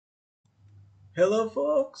Hello,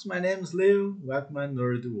 folks. My name is Leo. Welcome to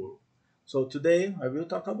Nerd World. So today I will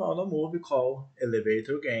talk about a movie called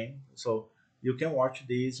Elevator Game. So you can watch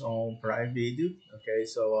this on Prime Video. Okay,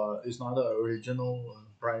 so it's not the original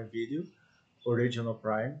Prime Video, original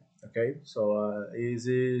Prime. Okay, so it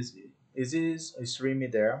is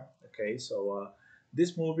streaming there. Okay, so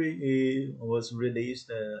this movie was released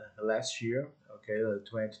last year. Okay,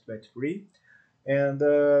 2023, and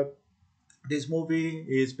this movie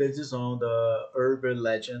is based on the urban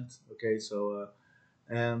legend. Okay, so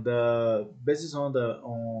and based on the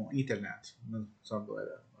on internet, something like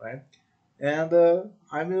that, right? And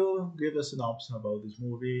I will give a synopsis about this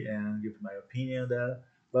movie and give my opinion there.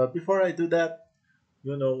 But before I do that,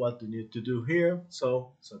 you know what you need to do here.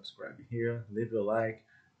 So subscribe here, leave a like,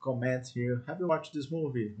 comment here. Have you watched this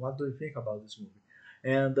movie? What do you think about this movie?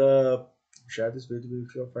 And share this video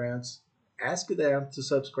with your friends. Ask them to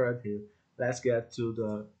subscribe here. Let's get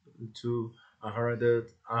to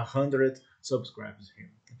a hundred subscribers here.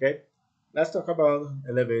 Okay. Let's talk about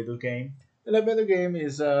elevator game. Elevator game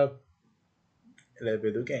is a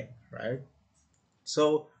elevator game, right?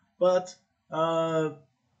 So, but uh,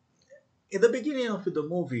 in the beginning of the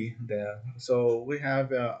movie there, so we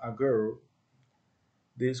have a girl,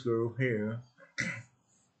 this girl here,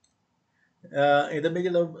 in the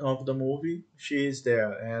middle of the movie, she's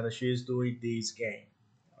there and she's doing this game.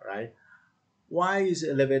 All right, why is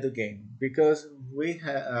elevator game? Because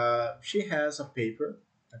she has a paper.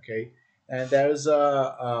 Okay, and there's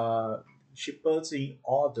she puts in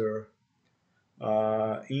order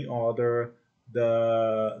the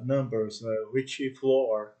numbers, which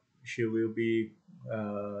floor she will be,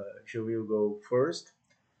 she will go first,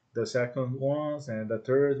 the second ones, and the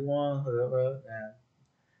third one,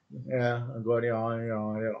 and going on and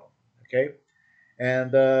on and on. Okay,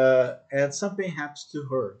 and something happens to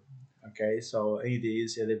her. Okay, so in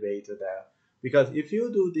this elevator there, because if you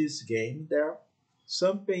do this game there,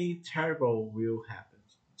 something terrible will happen,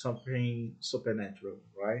 something supernatural,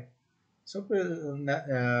 right?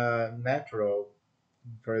 Natural.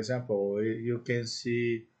 For example, you can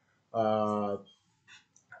see uh,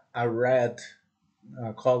 a red,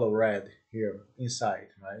 color red here inside,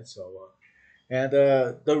 right? So and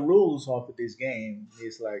the rules of this game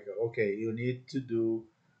is like, okay, you need to do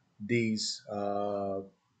these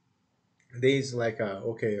these like,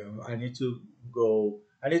 okay, I need to go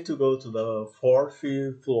to the fourth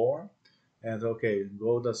floor, and okay,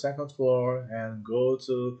 go the second floor and go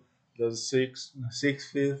to the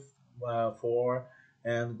fifth floor,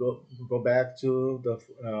 and go back to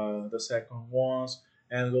the second ones,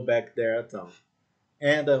 and go back there too.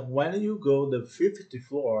 And when you go the fifth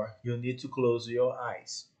floor, you need to close your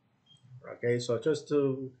eyes. Okay, so just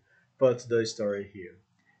to put the story here,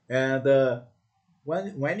 and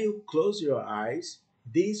when you close your eyes,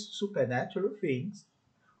 these supernatural things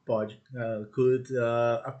could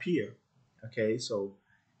appear. Okay, so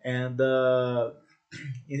and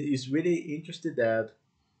it's really interesting that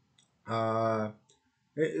uh,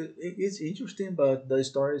 it's interesting, but the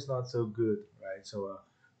story is not so good, right? So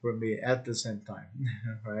for me, at the same time,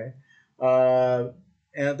 right? Uh,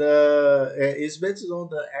 and it's based on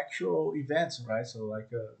the actual events, right? So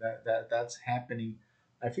like that's happening.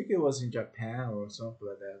 I think it was in Japan or something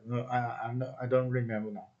like that. No, I don't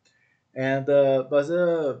remember now. And but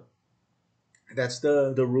that's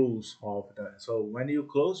the rules of that. So when you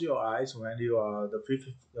close your eyes, when you are the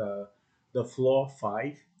floor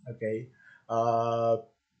five, okay, uh,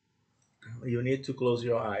 you need to close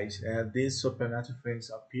your eyes, and these supernatural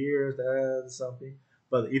things appear there something.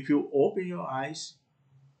 But if you open your eyes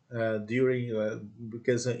during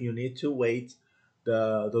because you need to wait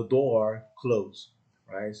the door close,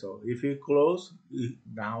 right? So if you close,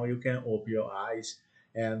 now you can open your eyes,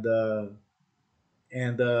 and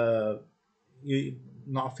and you,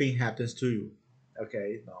 nothing happens to you.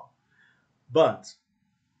 Okay, no. But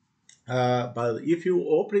if you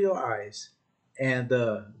open your eyes and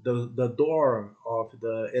the door of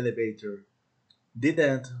the elevator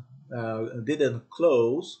didn't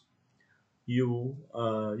close, you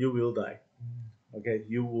will die. Okay,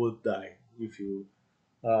 you would die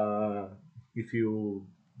uh, if you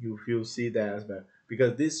see that as bad,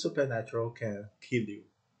 because this supernatural can kill you.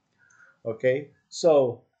 Okay,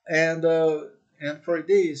 so and for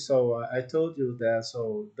this, so I told you that,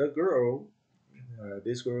 so the girl,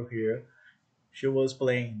 this girl here, she was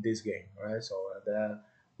playing this game, right? So that,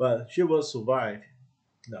 but she was survived.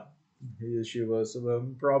 No, she was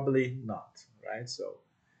probably not, right? So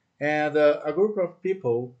and a group of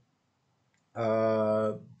people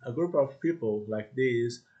like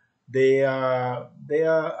this, they are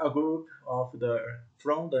a group of the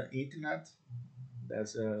from the internet.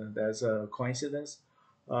 That's a coincidence.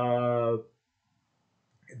 Uh,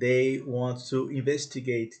 they want to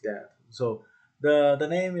investigate that. So the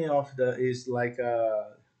name of the is like uh,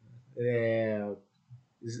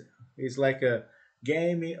 is is like a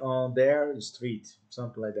game on their street,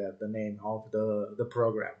 something like that. The name of the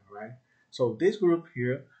program, right? So this group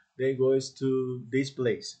here, they goes to this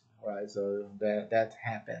place, right? So that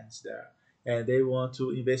happens there, and they want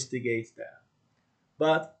to investigate that.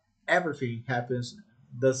 But everything happens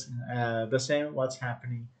the same. What's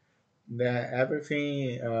happening? That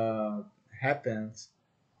everything happens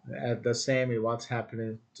at the same what's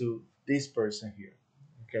happening to this person here.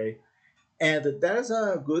 Okay, and there's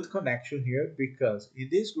a good connection here because in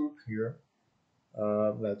this group here,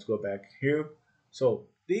 let's go back here. So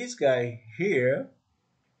this guy here,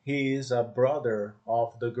 he is a brother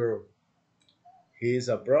of the girl. He is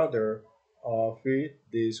a brother of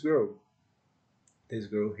this girl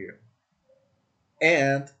here.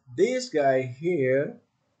 And this guy here,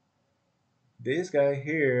 his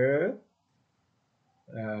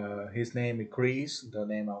name is Chris, the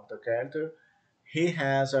name of the character. He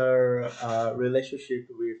has a relationship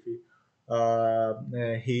with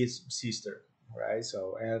his sister, right?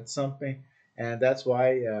 So and something, and that's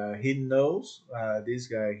why he knows this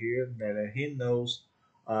guy here that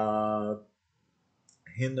uh,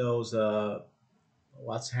 he knows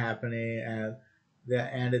what's happening,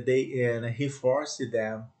 and he forced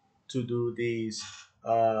them to do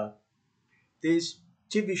uh, this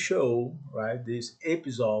TV show, right? This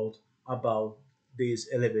episode about this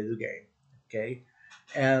elevator game, okay?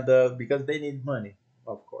 And because they need money,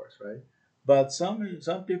 of course, right? But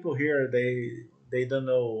some people here they don't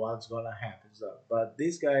know what's gonna happen. So, but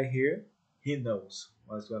this guy here, he knows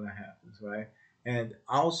what's gonna happen, right? And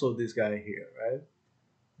also this guy here, right?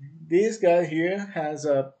 This guy here has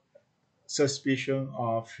a suspicion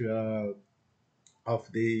of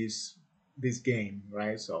this game,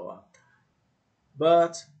 right? So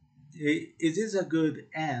but is this a good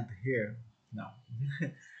end here? No.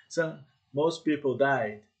 So most people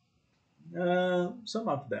died. Some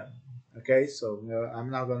of them. Okay, so I'm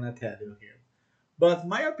not gonna tell you here. But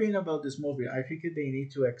my opinion about this movie, I think they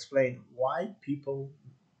need to explain why people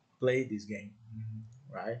play this game,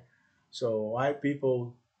 right? So why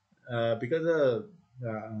people? Because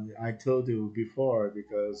I told you before.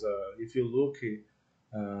 Because if you look in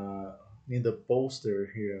the poster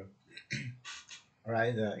here,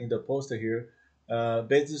 right? In the poster here,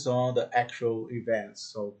 based on the actual events.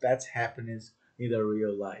 So that's happening in the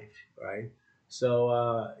real life, right? So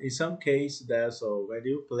in some case, that so when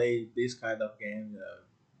you play this kind of game,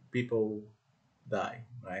 people die,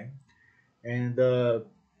 right? And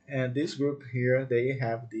and this group here, they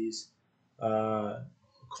have this uh,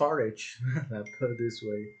 courage. Let's put it this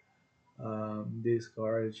way, this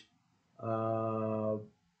courage. Uh,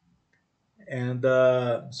 and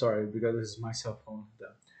sorry, because this is my cell phone.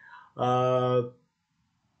 Uh,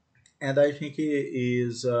 and I think it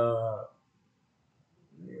is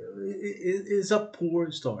it's a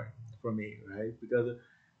poor story for me, right? Because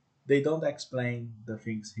they don't explain the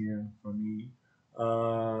things here for me.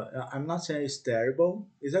 I'm not saying it's terrible.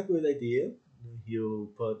 It's a good idea.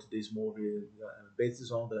 You put this movie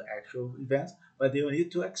based on the actual events, but you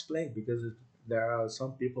need to explain because there are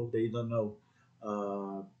some people they don't know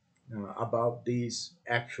uh, about these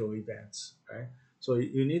actual events, right? So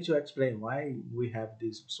you need to explain why we have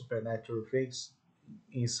these supernatural things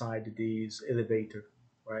inside this elevator,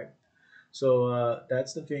 right? So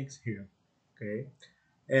that's the things here, okay?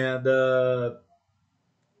 And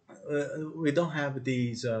we don't have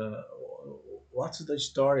these. What's the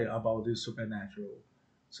story about this supernatural?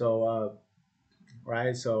 So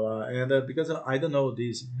right, so and because I don't know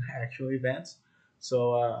these actual events,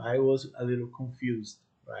 so I was a little confused,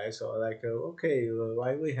 right? So like, okay,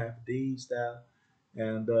 why we have these that,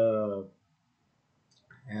 and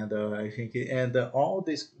I think all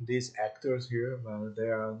these actors here,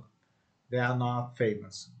 they are not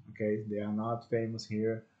famous. Okay, they are not famous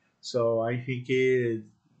here. So I think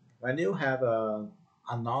when you have a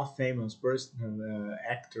not famous person,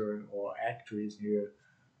 actor or actress here,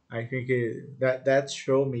 I think that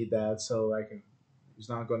show me that. So like, it's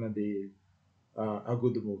not gonna be a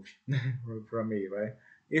good movie from me, right?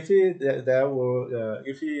 If there were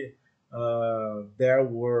there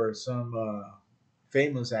were some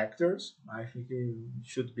famous actors, I think it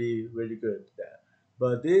should be really good. That,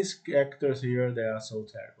 but these actors here, they are so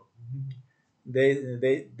terrible.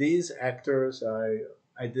 They these actors,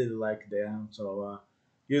 I didn't like them. So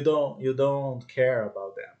you don't care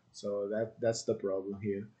about them. So that's the problem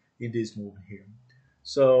here in this movie here.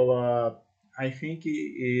 So I think it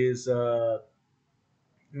is.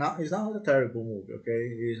 not it's not a terrible movie. Okay,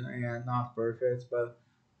 it's not perfect, but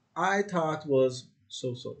I thought was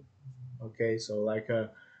so so. Okay, so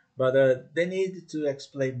but they need to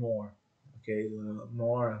explain more. Okay,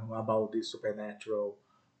 more about this supernatural,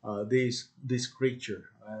 this creature.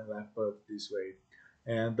 I put it this way,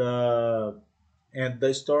 and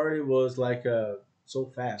the story was so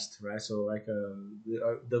fast, right? So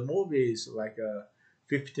the movie is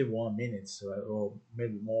 51 minutes, or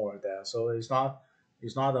maybe more there. So it's not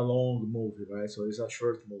a long movie, right? So it's a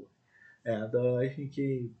short movie, and I think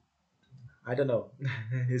I don't know.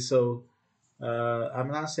 So I'm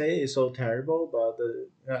not saying it's so terrible, but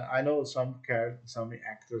I know some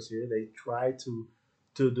actors here they try to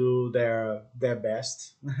do their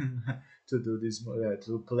best to do this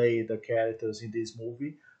to play the characters in this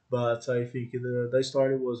movie. But I think the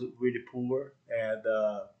story was really poor and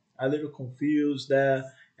a little confused there,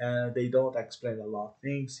 and they don't explain a lot of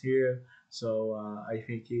things here. So I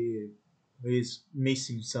think he is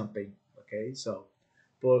missing something. Okay, so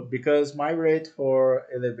but because my rate for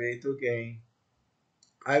elevator game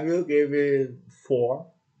I will give it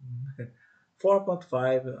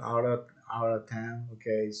 4.5 out of 10.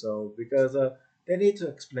 Okay, so because they need to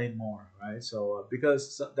explain more, right? So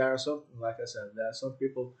because there are some, like I said, there are some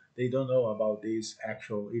people they don't know about this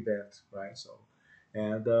actual event, right? So,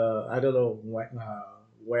 and I don't know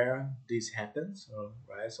where this happens,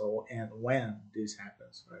 right? So and when this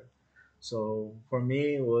happens, right? So for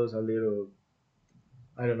me, it was a little,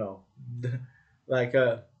 I don't know, like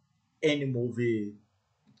any movie,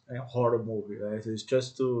 a horror movie, right? It's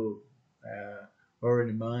just to uh,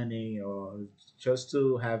 earn money or just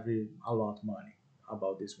to have a lot of money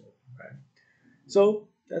about this movie, right? So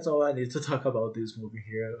that's all I need to talk about this movie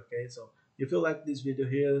here. Okay, so if you like this video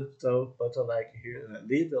here, so put a like here,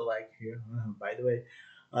 leave a like here. By the way,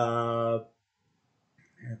 uh,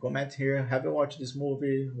 and comment here. Have you watched this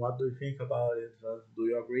movie? What do you think about it? Do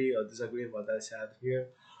you agree or disagree with what I said here?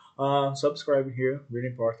 Subscribe here, really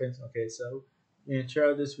important. Okay, so and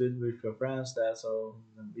share this with your friends. That so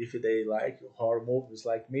if they like horror movies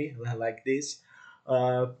like me, like this,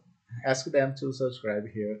 uh, ask them to subscribe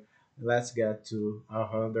here. Let's get to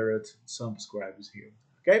 100 subscribers here.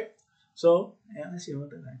 Okay, so and I see you in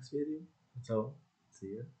the next video. So see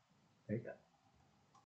you. Take care.